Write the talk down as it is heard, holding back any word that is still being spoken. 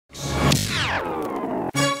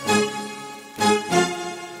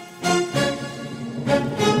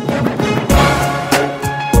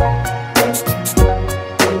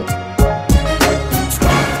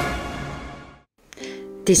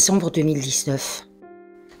Décembre 2019.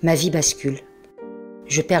 Ma vie bascule.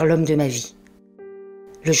 Je perds l'homme de ma vie.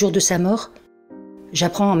 Le jour de sa mort,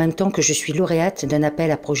 j'apprends en même temps que je suis lauréate d'un appel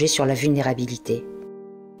à projet sur la vulnérabilité.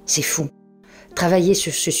 C'est fou. Travailler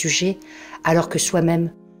sur ce sujet alors que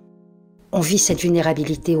soi-même, on vit cette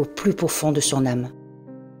vulnérabilité au plus profond de son âme.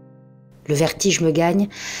 Le vertige me gagne.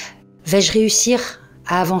 Vais-je réussir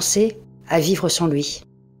à avancer, à vivre sans lui?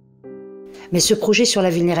 Mais ce projet sur la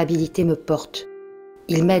vulnérabilité me porte.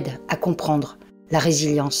 Il m'aide à comprendre la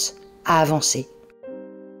résilience, à avancer.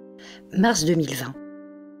 Mars 2020.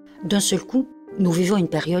 D'un seul coup, nous vivons une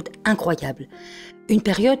période incroyable. Une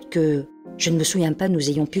période que je ne me souviens pas nous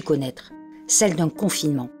ayons pu connaître. Celle d'un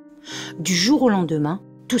confinement. Du jour au lendemain,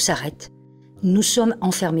 tout s'arrête. Nous sommes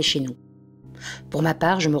enfermés chez nous. Pour ma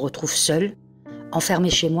part, je me retrouve seule, enfermée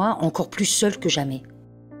chez moi, encore plus seule que jamais.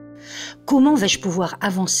 Comment vais-je pouvoir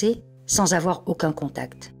avancer sans avoir aucun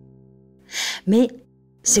contact? Mais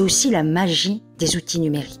c'est aussi la magie des outils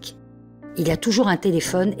numériques. Il y a toujours un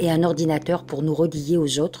téléphone et un ordinateur pour nous relier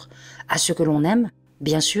aux autres, à ceux que l'on aime,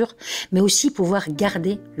 bien sûr, mais aussi pouvoir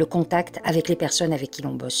garder le contact avec les personnes avec qui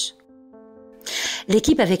l'on bosse.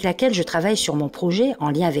 L'équipe avec laquelle je travaille sur mon projet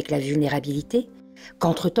en lien avec la vulnérabilité,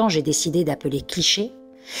 qu'entre-temps j'ai décidé d'appeler Clichés,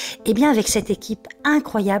 eh bien avec cette équipe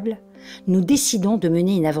incroyable, nous décidons de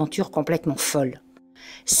mener une aventure complètement folle.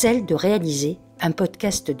 Celle de réaliser un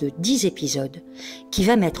podcast de 10 épisodes qui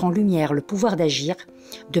va mettre en lumière le pouvoir d'agir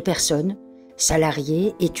de personnes,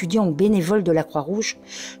 salariés, étudiants ou bénévoles de la Croix-Rouge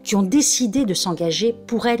qui ont décidé de s'engager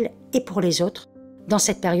pour elles et pour les autres dans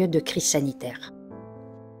cette période de crise sanitaire.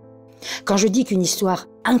 Quand je dis qu'une histoire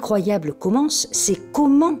incroyable commence, c'est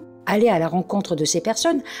comment aller à la rencontre de ces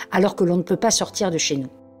personnes alors que l'on ne peut pas sortir de chez nous.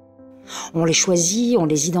 On les choisit, on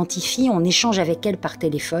les identifie, on échange avec elles par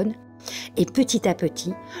téléphone et petit à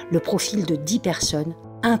petit, le profil de 10 personnes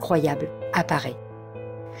incroyables apparaît.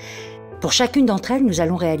 Pour chacune d'entre elles, nous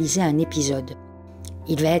allons réaliser un épisode.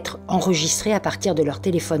 Il va être enregistré à partir de leur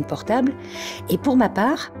téléphone portable et pour ma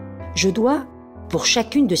part, je dois, pour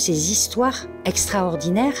chacune de ces histoires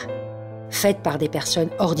extraordinaires, faites par des personnes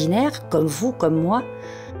ordinaires, comme vous, comme moi,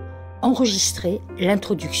 enregistrer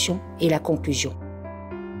l'introduction et la conclusion.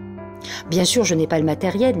 Bien sûr, je n'ai pas le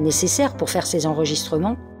matériel nécessaire pour faire ces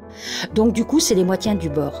enregistrements, donc du coup, c'est les moitiés du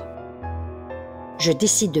bord. Je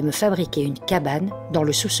décide de me fabriquer une cabane dans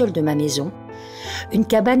le sous-sol de ma maison, une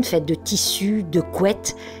cabane faite de tissus, de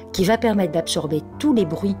couettes, qui va permettre d'absorber tous les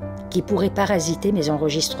bruits qui pourraient parasiter mes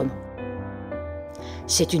enregistrements.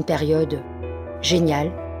 C'est une période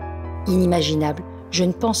géniale, inimaginable. Je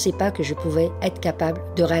ne pensais pas que je pouvais être capable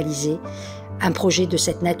de réaliser un projet de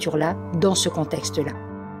cette nature-là, dans ce contexte-là.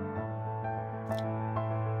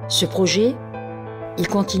 Ce projet, il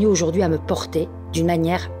continue aujourd'hui à me porter d'une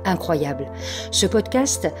manière incroyable. Ce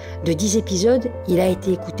podcast de 10 épisodes, il a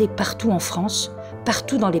été écouté partout en France,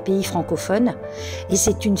 partout dans les pays francophones, et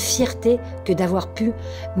c'est une fierté que d'avoir pu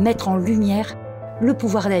mettre en lumière le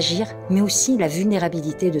pouvoir d'agir, mais aussi la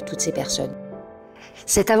vulnérabilité de toutes ces personnes.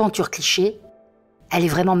 Cette aventure Cliché, elle est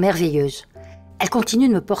vraiment merveilleuse. Elle continue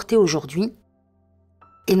de me porter aujourd'hui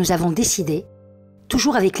et nous avons décidé,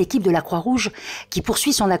 toujours avec l'équipe de la Croix-Rouge qui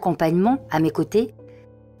poursuit son accompagnement à mes côtés,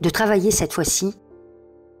 de travailler cette fois-ci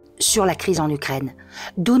sur la crise en Ukraine.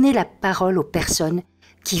 Donner la parole aux personnes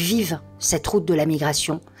qui vivent cette route de la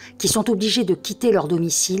migration, qui sont obligées de quitter leur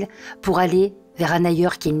domicile pour aller vers un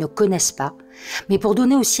ailleurs qu'ils ne connaissent pas, mais pour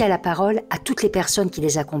donner aussi la parole à toutes les personnes qui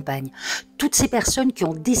les accompagnent, toutes ces personnes qui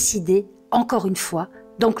ont décidé, encore une fois,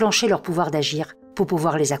 d'enclencher leur pouvoir d'agir pour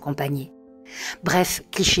pouvoir les accompagner. Bref,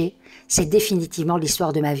 Cliché, c'est définitivement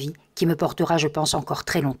l'histoire de ma vie qui me portera, je pense, encore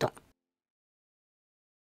très longtemps.